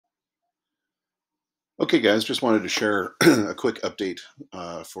Okay, guys, just wanted to share a quick update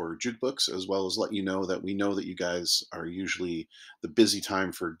for Jukebooks, as well as let you know that we know that you guys are usually the busy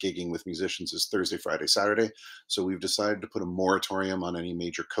time for gigging with musicians is Thursday, Friday, Saturday. So we've decided to put a moratorium on any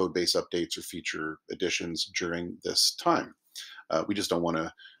major code base updates or feature additions during this time. We just don't want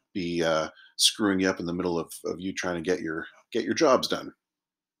to be screwing you up in the middle of you trying to get your jobs done.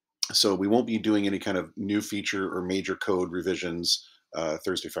 So we won't be doing any kind of new feature or major code revisions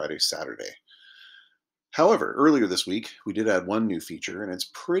Thursday, Friday, Saturday. However, earlier this week, we did add one new feature, and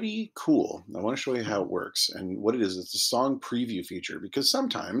it's pretty cool. I want to show you how it works. And what it is, it's a song preview feature because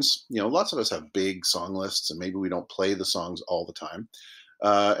sometimes, lots of us have big song lists, and maybe we don't play the songs all the time.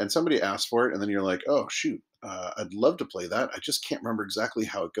 And somebody asks for it, and then you're like, oh, shoot, I'd love to play that. I just can't remember exactly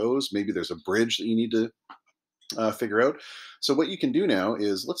how it goes. Maybe there's a bridge that you need to figure out. So, what you can do now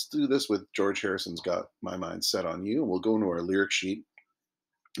is let's do this with George Harrison's Got My Mind Set on You. And we'll go into our lyric sheet,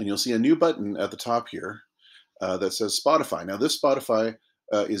 and you'll see a new button at the top here that says Spotify. Now, this Spotify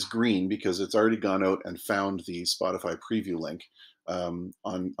is green because it's already gone out and found the Spotify preview link. On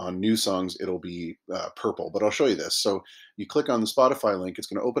new songs, it'll be purple, but I'll show you this. So you click on the Spotify link, it's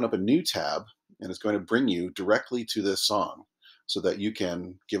going to open up a new tab, and it's going to bring you directly to this song so that you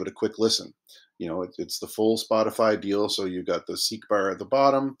can give it a quick listen. It's the full Spotify deal. So you've got the seek bar at the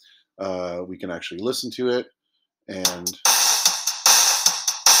bottom. We can actually listen to it, and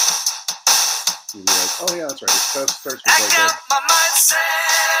you'll be like, oh yeah, that's right. It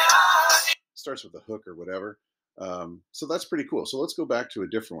starts with a hook or whatever. So that's pretty cool. So let's go back to a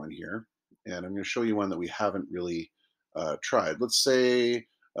different one here, and I'm going to show you one that we haven't really tried. Let's say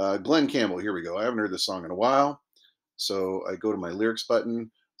Glenn Campbell. Here we go. I haven't heard this song in a while, so I go to my lyrics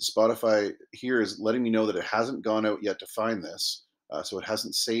button. Spotify here is letting me know that it hasn't gone out yet to find this, so it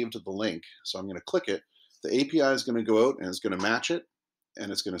hasn't saved the link. So I'm going to click it. The API is going to go out and it's going to match it,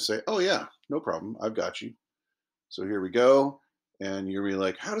 and it's going to say, oh yeah, no problem, I've got you. So here we go, and you're going to be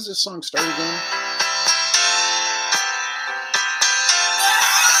like, how does this song start again?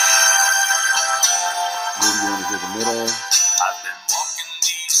 Maybe you want to hear the middle. I've been walking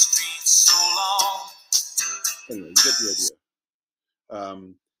these streets so long. Anyway, you get the idea.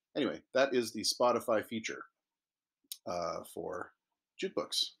 Anyway, that is the Spotify feature for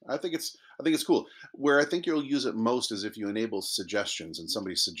jukebooks. I think it's cool. Where I think you'll use it most is if you enable suggestions and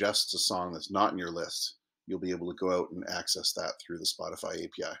somebody suggests a song that's not in your list. You'll be able to go out and access that through the Spotify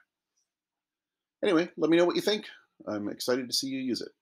API. Anyway, let me know what you think. I'm excited to see you use it.